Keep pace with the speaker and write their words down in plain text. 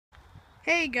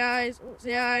Hey guys,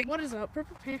 yeah, what is up?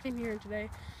 Purple Painting here today.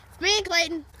 It's me and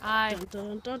Clayton. Hi. Dun,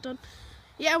 dun, dun, dun.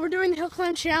 Yeah, we're doing the hill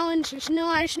climb challenge. There's no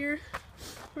ice here.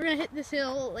 We're gonna hit this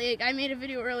hill. Like I made a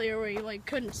video earlier where you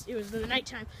couldn't. It was the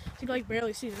nighttime. So you could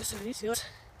barely see this. And you see this?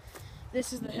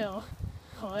 This is the hill.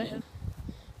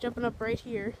 Jumping up right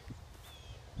here.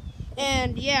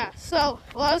 And yeah, so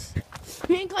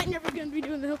me and Clayton are gonna be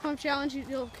doing the hill climb challenge.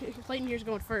 Clayton here's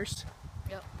going first.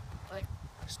 Yep.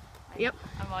 Yep.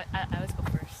 I always go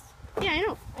first. Yeah, I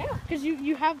know. Because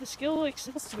you have the skills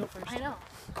to go first. I know.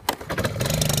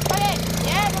 Okay,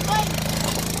 yeah, we're playing.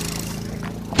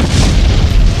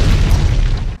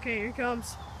 Okay, here it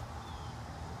comes.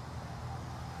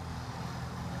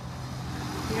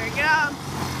 Here it goes.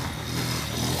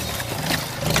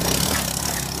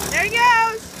 There it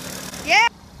goes. Yeah.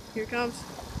 Here it comes.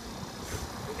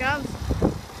 Here it comes.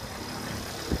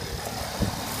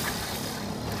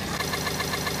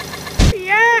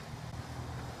 Yeah.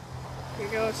 Here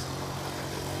it goes.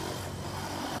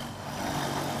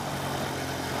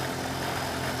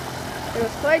 It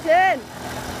was Clayton.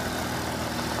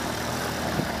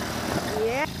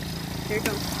 Yeah. Here it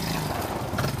comes.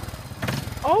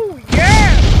 Oh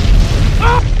yeah!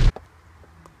 Oh!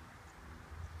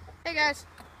 Hey guys.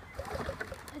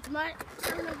 It's my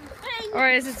turn of thing.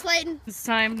 Alright, is it Clayton? It's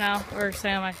time now, or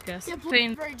Sam, I guess. Yeah,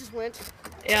 Fane. Barry just went.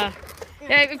 Yeah.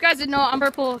 Yeah, if you guys didn't know, I'm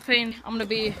Purple Fane.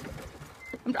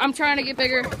 I'm trying to get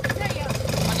bigger on There you go.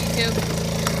 YouTube.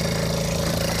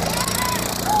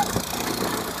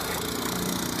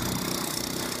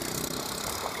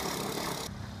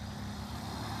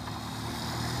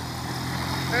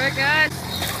 Alright guys.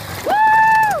 Woo!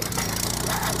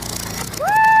 Woo!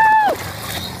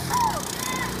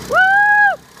 Woo!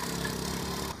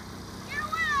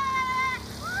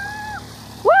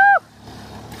 Woo!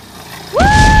 Woo!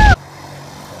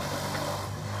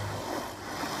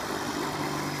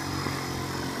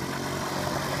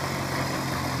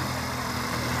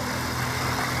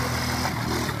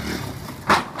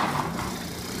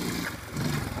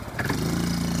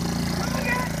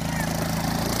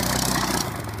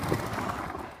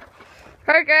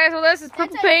 Alright guys, well this is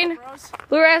Purple Pain,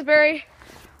 Blue Raspberry,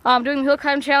 doing the hill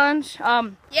climb challenge.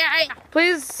 Yeah,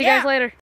 Please see you guys later.